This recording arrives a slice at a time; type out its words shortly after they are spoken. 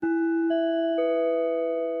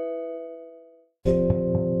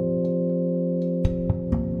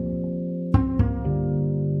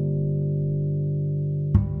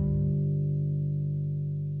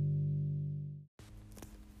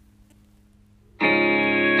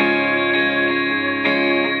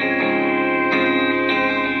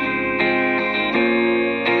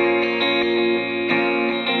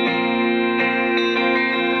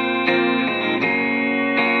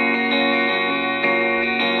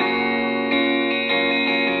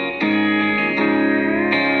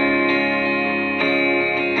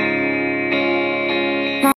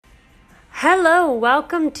Hello,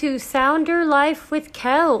 welcome to Sounder Life with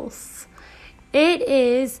Kels. It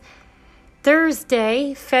is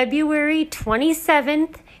Thursday, February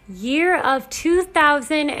 27th, year of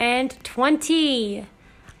 2020.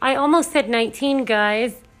 I almost said 19,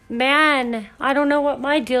 guys. Man, I don't know what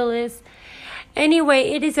my deal is. Anyway,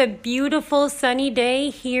 it is a beautiful sunny day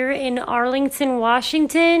here in Arlington,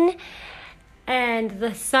 Washington, and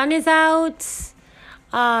the sun is out.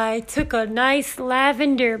 I took a nice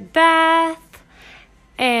lavender bath,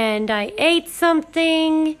 and I ate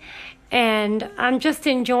something, and I'm just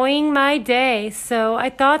enjoying my day. So I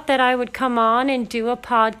thought that I would come on and do a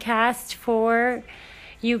podcast for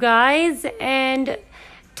you guys and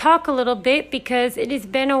talk a little bit because it has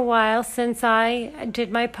been a while since I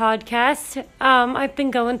did my podcast. I've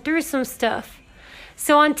been going through some stuff.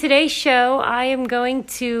 So on today's show, I am going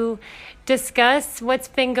to discuss what's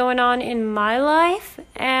been going on in my life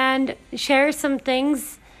and share some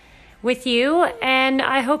things with you. And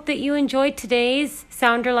I hope that you enjoyed today's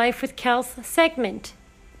Sounder Life with Kels segment.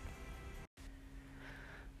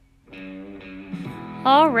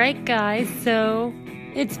 All right, guys. So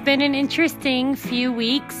it's been an interesting few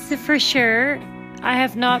weeks for sure. I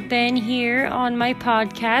have not been here on my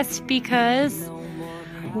podcast because,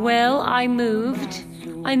 well, I moved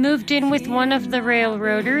in with one of the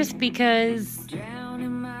railroaders because,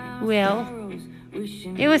 well,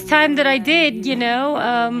 it was time that I did,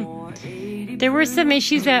 there were some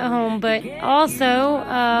issues at home, but also,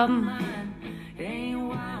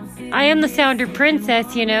 I am the Sounder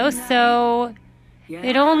Princess, so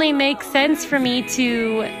it only makes sense for me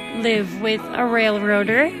to live with a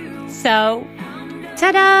railroader. So,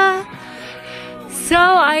 ta-da! So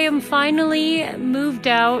I am finally moved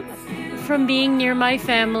out from being near my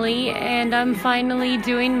family, and I'm finally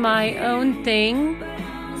doing my own thing.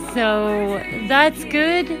 So that's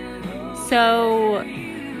good. So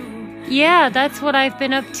yeah, that's what I've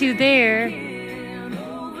been up to there.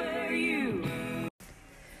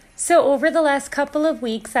 So over the last couple of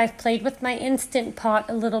weeks, I've played with my Instant Pot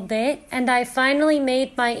a little bit, and I finally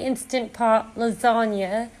made my Instant Pot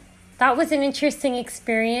lasagna. That was an interesting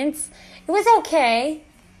experience. It was okay.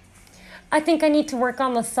 I think I need to work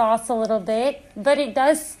on the sauce a little bit, but it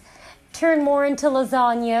does turn more into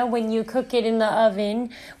lasagna when you cook it in the oven.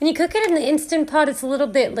 When you cook it in the Instant Pot, it's a little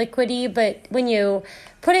bit liquidy, but when you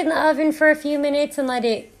put it in the oven for a few minutes and let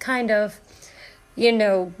it kind of,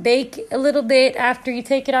 bake a little bit after you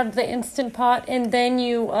take it out of the Instant Pot, and then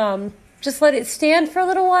you just let it stand for a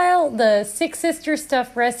little while, the Six Sisters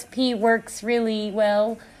stuff recipe works really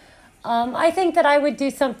well. I think that I would do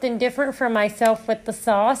something different for myself with the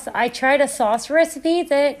sauce. I tried a sauce recipe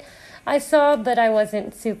that I saw, but I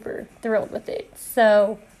wasn't super thrilled with it.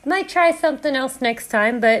 So, might try something else next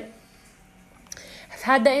time, but I've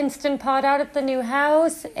had the Instant Pot out at the new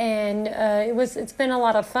house, and it's been a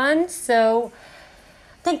lot of fun. So,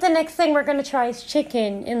 I think the next thing we're going to try is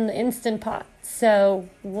chicken in the Instant Pot. So,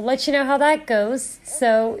 we'll let you know how that goes.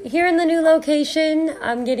 So, here in the new location,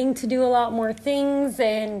 I'm getting to do a lot more things,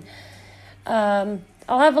 and I'll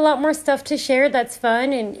have a lot more stuff to share that's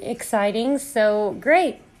fun and exciting, so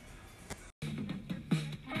great.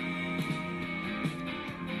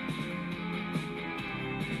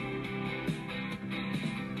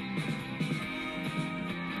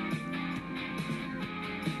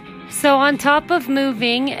 So on top of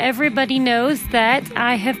moving, everybody knows that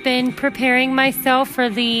I have been preparing myself for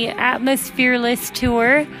the Atmosphereless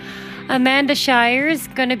tour. Amanda Shires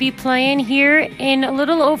going to be playing here in a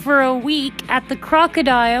little over a week at the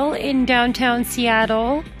Crocodile in downtown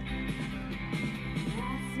Seattle.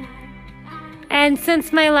 And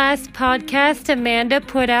since my last podcast, Amanda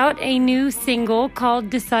put out a new single called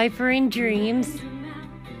Deciphering Dreams.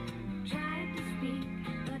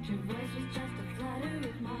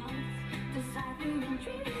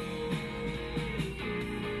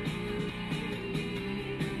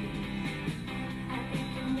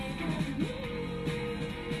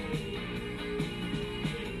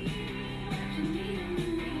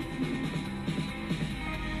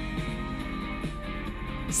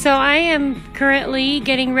 So I am currently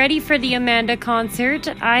getting ready for the Amanda concert.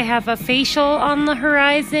 I have a facial on the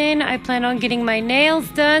horizon. I plan on getting my nails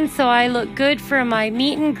done so I look good for my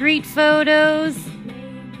meet and greet photos.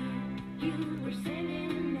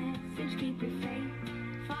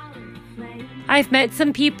 I've met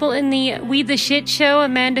some people in the We the Shit Show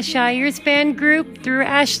Amanda Shires fan group through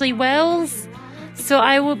Ashley Wells. So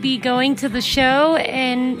I will be going to the show,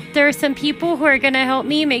 and there are some people who are going to help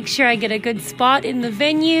me make sure I get a good spot in the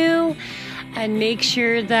venue. and make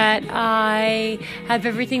sure that I have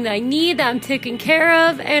everything that I need, that I'm taken care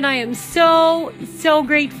of, and I am so, so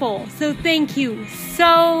grateful. So thank you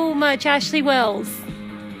so much, Ashley Wells.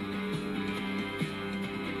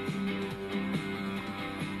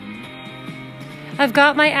 I've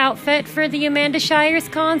got my outfit for the Amanda Shires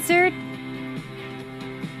concert.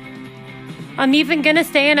 I'm even gonna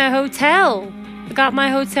stay in a hotel. I got my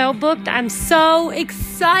hotel booked. I'm so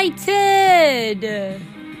excited.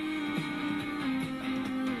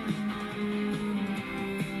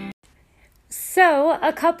 So,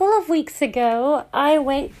 a couple of weeks ago, I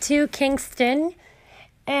went to Kingston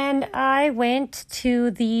and I went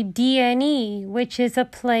to the DNE, which is a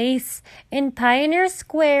place in Pioneer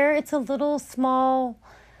Square. It's a little small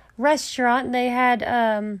restaurant. They had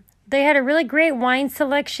a really great wine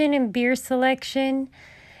selection and beer selection.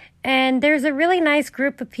 And there's a really nice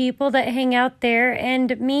group of people that hang out there.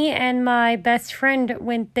 And me and my best friend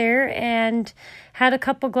went there and had a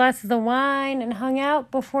couple glasses of wine and hung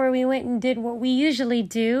out before we went and did what we usually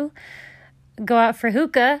do, go out for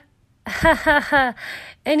hookah.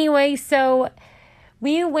 Anyway, so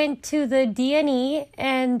we went to the DNE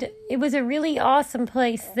and it was a really awesome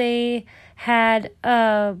place. They had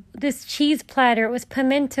this cheese platter. It was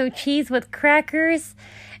pimento cheese with crackers,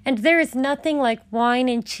 and there is nothing like wine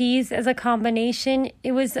and cheese as a combination.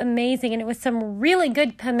 It was amazing, and it was some really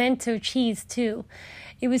good pimento cheese too.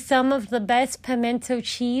 It was some of the best pimento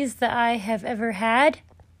cheese that I have ever had.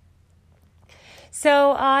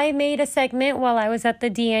 So I made a segment while I was at the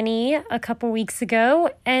DNE a couple weeks ago,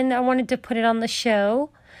 and I wanted to put it on the show.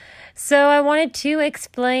 So I wanted to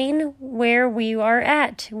explain where we are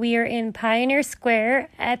at. We are in Pioneer Square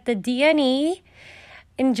at the DNE,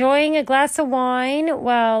 enjoying a glass of wine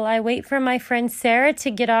while I wait for my friend Sarah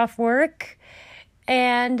to get off work.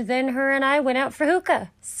 And then her and I went out for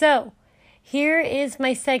hookah. So here is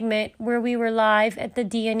my segment where we were live at the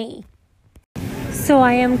DNE. So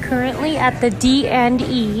I am currently at the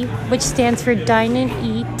D&E, which stands for Dine and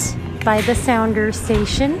Eat by the Sounder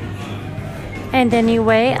Station. And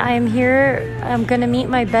anyway, I am here. I'm going to meet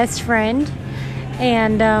my best friend.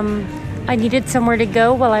 And I needed somewhere to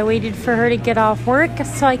go while I waited for her to get off work.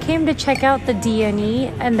 So I came to check out the D&E.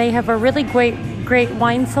 And they have a really great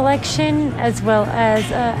wine selection, as well as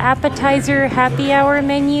an appetizer happy hour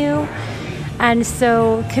menu. And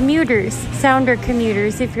so commuters, Sounder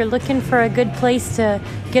commuters, if you're looking for a good place to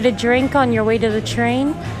get a drink on your way to the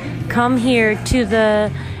train, come here to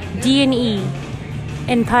the D&E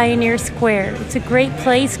in Pioneer Square. It's a great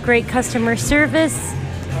place, great customer service.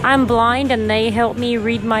 I'm blind and they helped me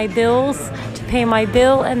read my bills to pay my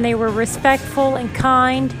bill, and they were respectful and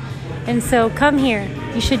kind. And so come here.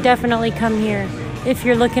 You should definitely come here if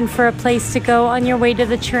you're looking for a place to go on your way to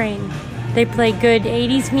the train. They play good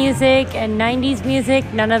 80s music and 90s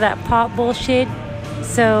music, none of that pop bullshit.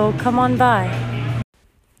 So come on by.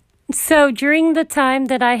 So during the time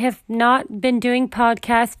that I have not been doing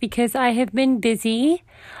podcasts because I have been busy,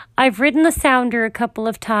 I've ridden the Sounder a couple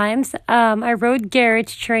of times. I rode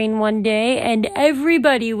Garrett's train one day, and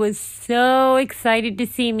everybody was so excited to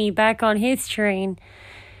see me back on his train.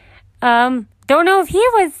 Don't know if he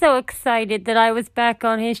was so excited that I was back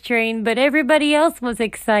on his train, but everybody else was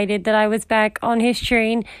excited that I was back on his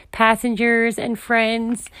train, passengers and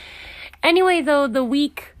friends. Anyway, though, the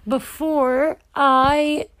week before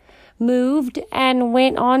I moved and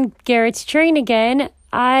went on Garrett's train again,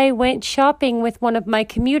 I went shopping with one of my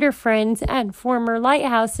commuter friends and former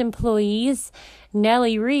Lighthouse employees,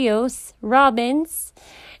 Nellie Rios Robbins.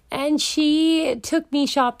 And she took me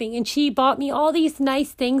shopping and she bought me all these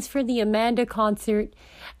nice things for the Amanda concert.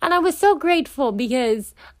 And I was so grateful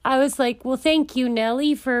because I was like, well, thank you,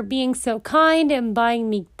 Nellie, for being so kind and buying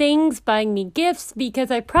me things, buying me gifts,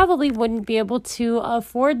 because I probably wouldn't be able to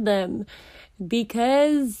afford them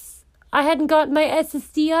because I hadn't gotten my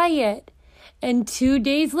SSDI yet. And 2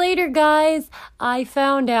 days later, guys, I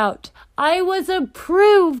found out I was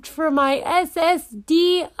approved for my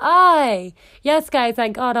SSDI. Yes, guys, I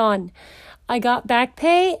got on. I got back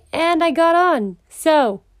pay and I got on.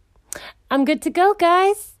 So, I'm good to go,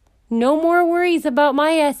 guys. No more worries about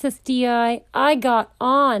my SSDI. I got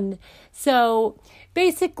on. So,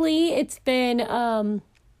 basically, it's been,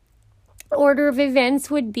 order of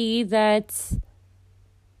events would be that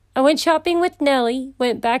I went shopping with Nellie,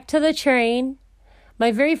 went back to the train.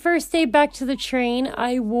 My very first day back to the train,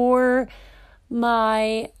 I wore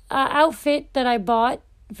my outfit that I bought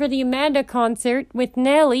for the Amanda concert with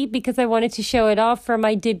Nellie because I wanted to show it off for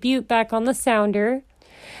my debut back on the Sounder.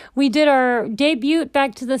 We did our debut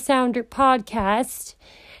back to the Sounder podcast,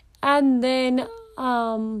 and then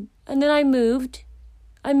I moved.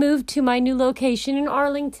 I moved to my new location in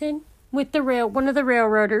Arlington. with one of the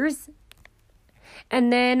railroaders.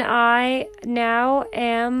 And then I now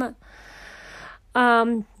am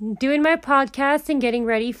doing my podcast and getting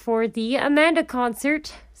ready for the Amanda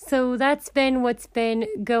concert. So that's been what's been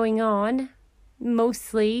going on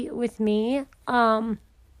mostly with me. I've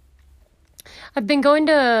been going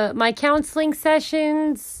to my counseling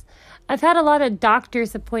sessions. I've had a lot of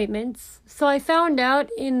doctor's appointments. So I found out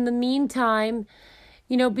in the meantime,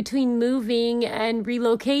 between moving and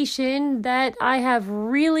relocation, that I have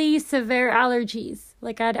really severe allergies.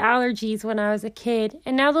 Like, I had allergies when I was a kid,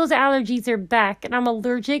 and now those allergies are back, and I'm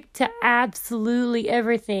allergic to absolutely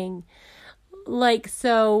everything.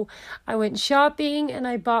 So I went shopping, and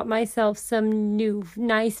I bought myself some new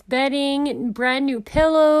nice bedding, brand new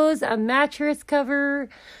pillows, a mattress cover,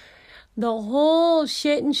 the whole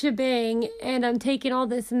shit and shebang, and I'm taking all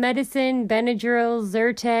this medicine, Benadryl,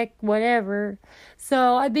 Zyrtec, whatever.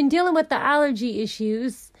 So I've been dealing with the allergy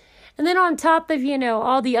issues. And then on top of,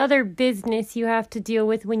 all the other business you have to deal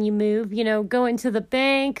with when you move, going to the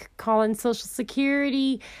bank, calling Social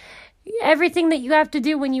Security, everything that you have to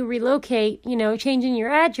do when you relocate, changing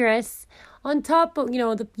your address, on top of,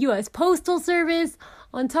 the U.S. Postal Service.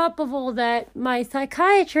 On top of all that, my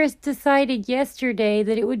psychiatrist decided yesterday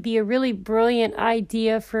that it would be a really brilliant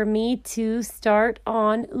idea for me to start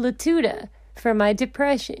on Latuda for my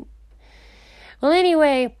depression. Well,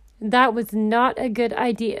 anyway, that was not a good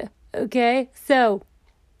idea, okay? So,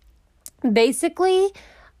 basically,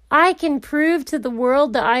 I can prove to the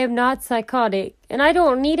world that I am not psychotic, and I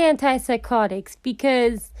don't need antipsychotics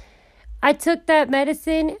because I took that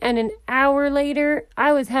medicine, and an hour later,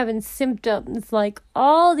 I was having symptoms, like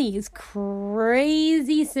all these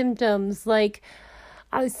crazy symptoms. Like,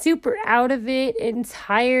 I was super out of it and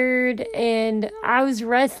tired, and I was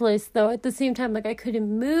restless, though, at the same time. Like, I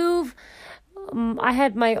couldn't move. I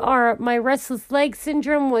had my restless leg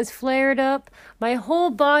syndrome was flared up. My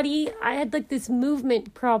whole body, I had like this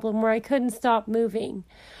movement problem where I couldn't stop moving.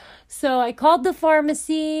 So I called the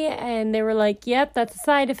pharmacy, and they were like, yep, that's a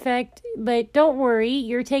side effect, but don't worry,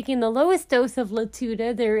 you're taking the lowest dose of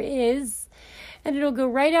Latuda there is, and it'll go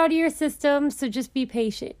right out of your system, so just be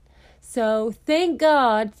patient. So thank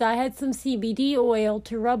God that I had some CBD oil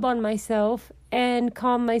to rub on myself and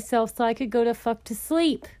calm myself so I could go to fuck to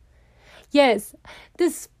sleep. Yes,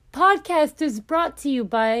 this podcast is brought to you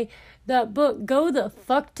by that book, Go the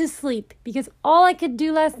Fuck to Sleep, because all I could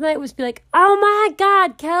do last night was be like, oh my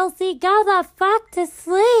God, Kelsey, go the fuck to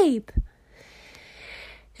sleep.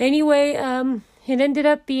 Anyway, it ended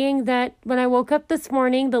up being that when I woke up this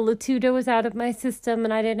morning, the Latuda was out of my system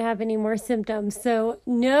and I didn't have any more symptoms. So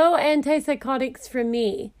no antipsychotics for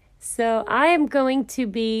me. So I am going to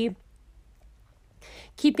be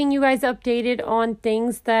keeping you guys updated on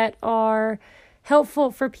things that are helpful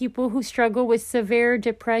for people who struggle with severe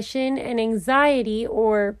depression and anxiety,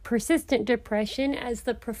 or persistent depression as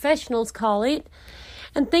the professionals call it,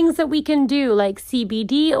 and things that we can do like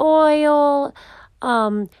CBD oil,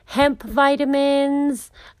 hemp vitamins,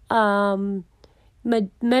 medical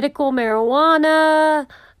marijuana,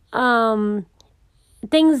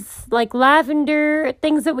 things like lavender,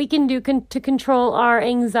 things that we can do to control our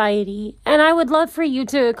anxiety. And I would love for you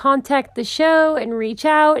to contact the show and reach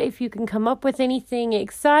out if you can come up with anything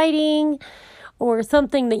exciting or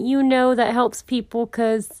something that that helps people,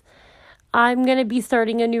 because I'm going to be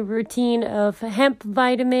starting a new routine of hemp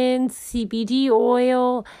vitamins, CBD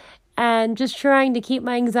oil, and just trying to keep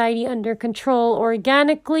my anxiety under control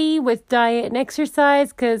organically with diet and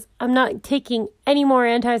exercise, because I'm not taking any more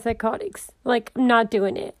antipsychotics. Like, I'm not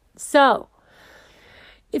doing it. So,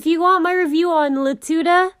 if you want my review on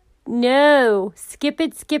Latuda, no. Skip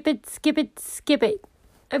it.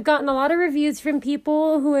 I've gotten a lot of reviews from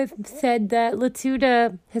people who have said that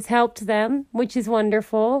Latuda has helped them, which is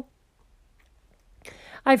wonderful.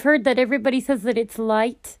 I've heard that everybody says that it's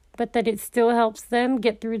light, but that it still helps them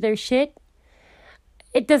get through their shit.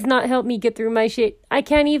 It does not help me get through my shit. I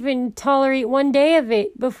can't even tolerate one day of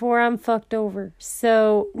it before I'm fucked over.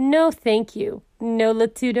 So, no thank you. No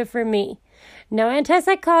Latuda for me. No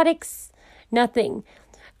antipsychotics. Nothing.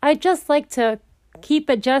 I just like to keep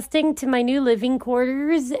adjusting to my new living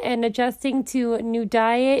quarters and adjusting to a new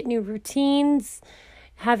diet, new routines,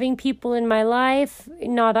 having people in my life,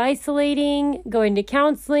 not isolating, going to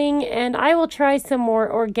counseling, and I will try some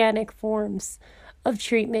more organic forms of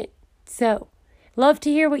treatment. So, love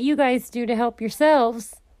to hear what you guys do to help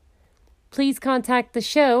yourselves. Please contact the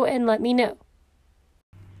show and let me know.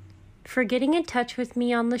 For getting in touch with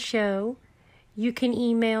me on the show, you can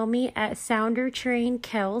email me at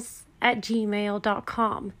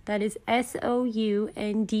soundertrainkels@gmail.com. That is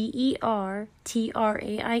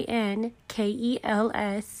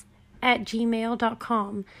SOUNDERTRAINKELS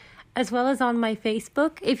 @gmail.com, as well as on my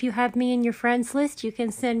Facebook. If you have me in your friends list, you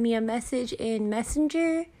can send me a message in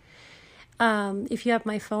Messenger. If you have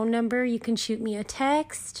my phone number, you can shoot me a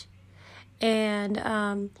text.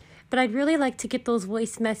 But I'd really like to get those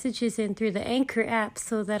voice messages in through the Anchor app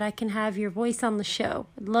so that I can have your voice on the show.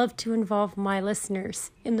 I'd love to involve my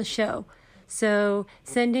listeners in the show. So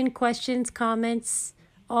send in questions, comments,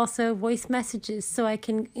 also voice messages so I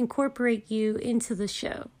can incorporate you into the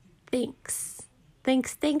show. Thanks.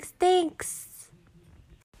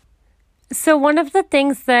 So one of the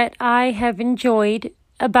things that I have enjoyed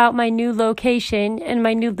about my new location and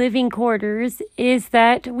my new living quarters is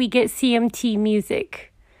that we get CMT music.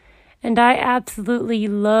 And I absolutely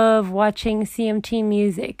love watching CMT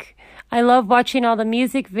music. I love watching all the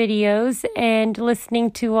music videos and listening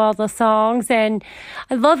to all the songs. And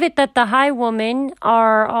I love it that the High Women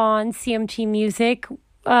are on CMT music,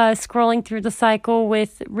 scrolling through the cycle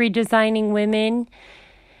with Redesigning Women.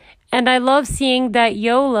 And I love seeing that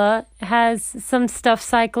Yola has some stuff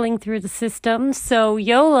cycling through the system. So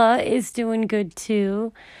Yola is doing good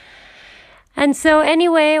too. And so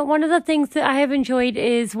anyway, one of the things that I have enjoyed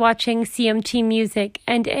is watching CMT music.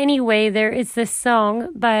 And anyway, there is this song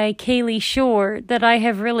by Kaylee Shore that I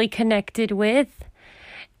have really connected with.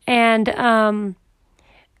 And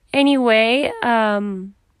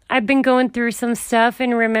I've been going through some stuff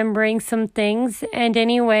and remembering some things. And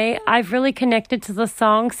anyway, I've really connected to the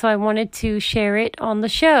song, so I wanted to share it on the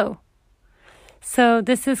show. So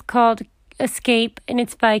this is called Escape, and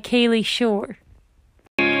it's by Kaylee Shore.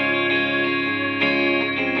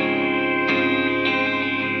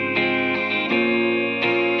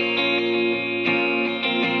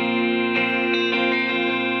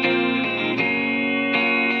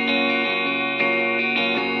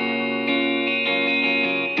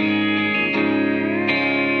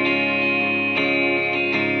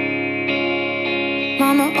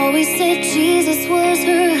 Mama always said Jesus was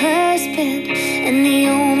her husband, and the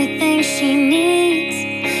only thing she needs.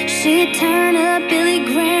 She'd turn up Billy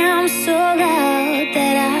Graham so loud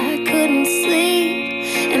that I couldn't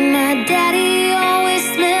sleep. And my daddy always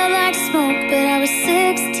smelled like smoke, but I was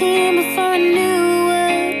 16 before I knew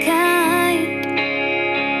what kind.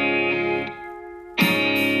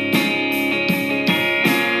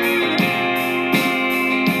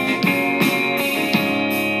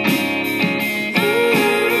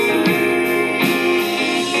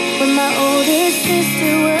 When my oldest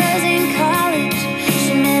sister was in college,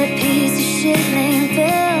 she met a piece of shit named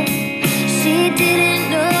Phil. She didn't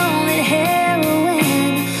know that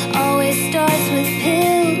heroin always starts with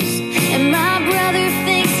pills. And my brother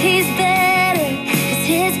thinks he's better, 'cause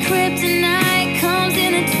his kryptonite comes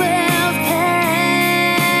in a 12-pack.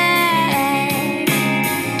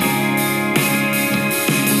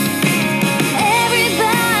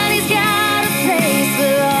 Everybody's got a place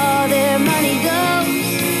where all their money goes.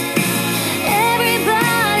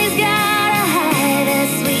 Everybody's got a high that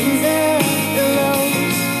sweetens up the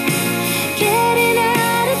lows. Getting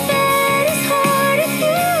out of bed is hard if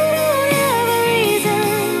you don't have a reason.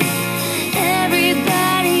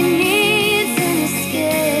 Everybody needs an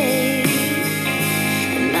escape,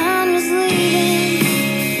 and mine was leaving.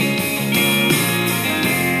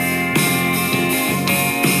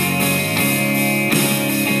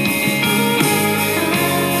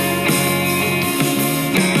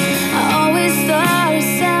 I always thought it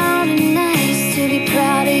sounded nice to be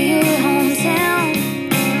proud of your hometown,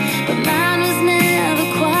 but mine was never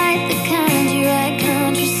quite the kind you write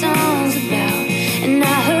country songs about. And I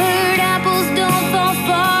heard apples don't fall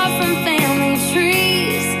far from family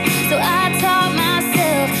trees, so I taught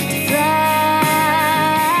myself to fly.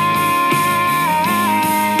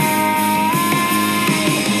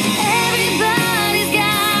 Everybody's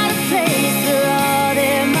got a place where all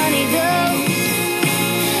their money goes.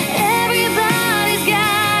 Everybody's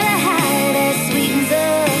got a high that sweetens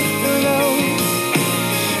up the lows.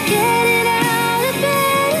 Getting out of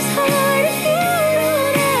bed is hard if you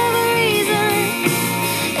don't have a reason.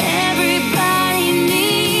 Everybody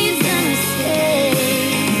needs an escape,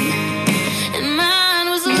 and mine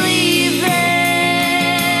was leaving.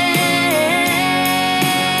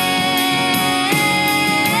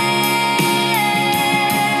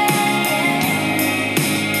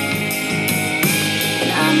 When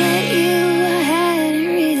I met you, I hadn't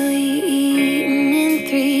really eaten in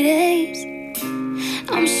 3 days.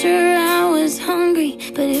 I'm sure I was hungry,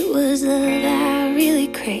 but it was love I really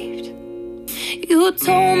craved. You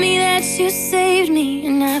told me that you saved me,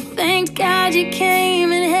 and I thanked God you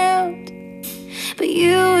came and helped. But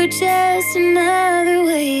you were just another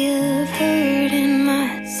way of hurting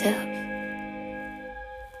myself.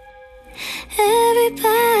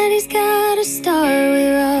 Everybody's got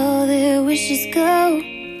just go.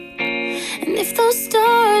 And if those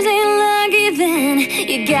stars ain't lucky, then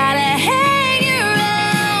you gotta hang your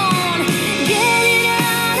own. Getting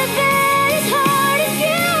out of bed is hard if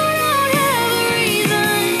you don't have a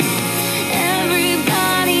reason.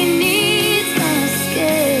 Everybody needs an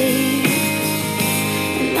escape,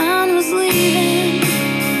 and mine was leaving.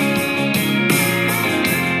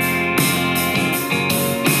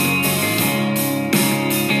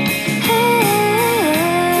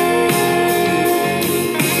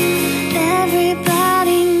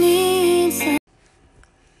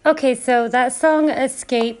 Okay, so that song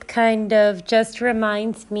Escape kind of just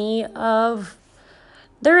reminds me of,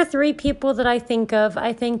 there are three people that I think of.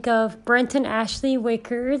 I think of Brent and Ashley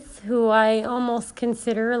Wickers, who I almost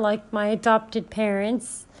consider like my adopted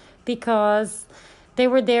parents, because they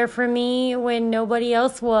were there for me when nobody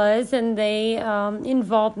else was, and they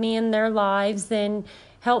involved me in their lives and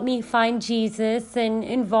helped me find Jesus and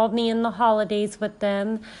involved me in the holidays with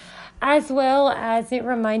them. As well as it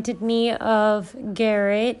reminded me of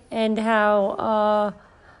Garrett and how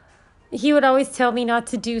he would always tell me not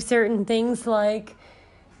to do certain things like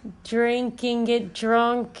drink and get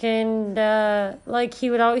drunk, and like he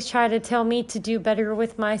would always try to tell me to do better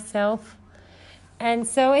with myself. And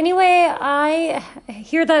so anyway, I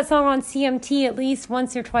hear that song on CMT at least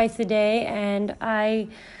once or twice a day, and I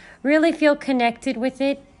really feel connected with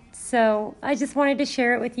it. So I just wanted to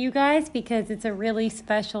share it with you guys because it's a really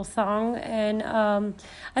special song. And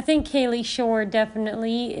I think Kaylee Shore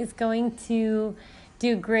definitely is going to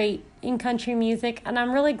do great in country music. And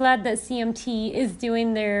I'm really glad that CMT is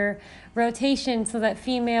doing their rotation so that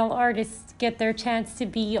female artists get their chance to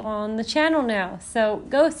be on the channel now. So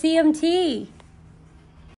go CMT!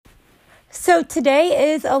 So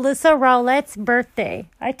today is Alyssa Rowlett's birthday.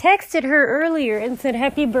 I texted her earlier and said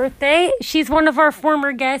happy birthday. She's one of our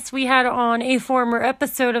former guests we had on a former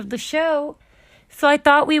episode of the show. So I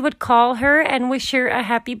thought we would call her and wish her a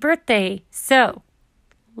happy birthday. So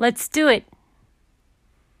let's do it.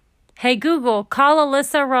 Hey Google, call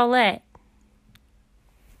Alyssa Rowlett.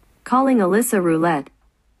 Calling Alyssa Roulette.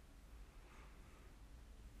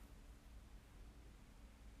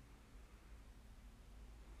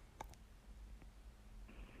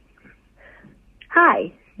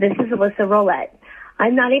 Hi, this is Alyssa Roulette.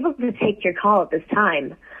 I'm not able to take your call at this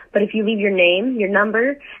time, but if you leave your name, your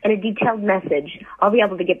number, and a detailed message, I'll be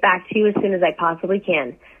able to get back to you as soon as I possibly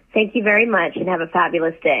can. Thank you very much and have a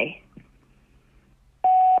fabulous day.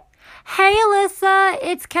 Hey Alyssa,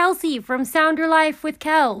 it's Kelsey from Sound Your Life with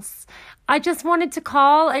Kels. I just wanted to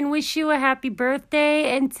call and wish you a happy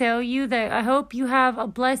birthday and tell you that I hope you have a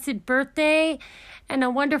blessed birthday and a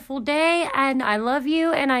wonderful day, and I love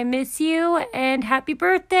you and I miss you, and happy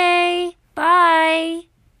birthday. Bye.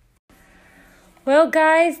 Well,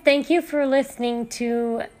 guys, thank you for listening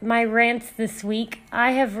to my rants this week.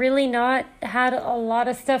 I have really not had a lot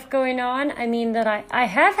of stuff going on. I mean that I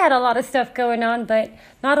have had a lot of stuff going on, but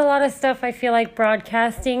not a lot of stuff I feel like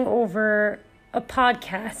broadcasting over a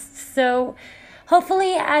podcast. So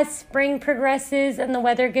hopefully as spring progresses and the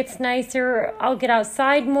weather gets nicer, I'll get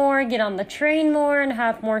outside more, get on the train more, and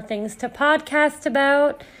have more things to podcast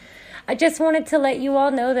about. I just wanted to let you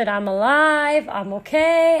all know that I'm alive, I'm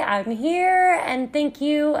okay, I'm here, and thank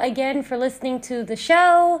you again for listening to the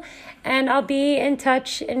show, and I'll be in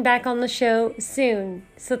touch and back on the show soon.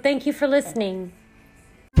 So thank you for listening.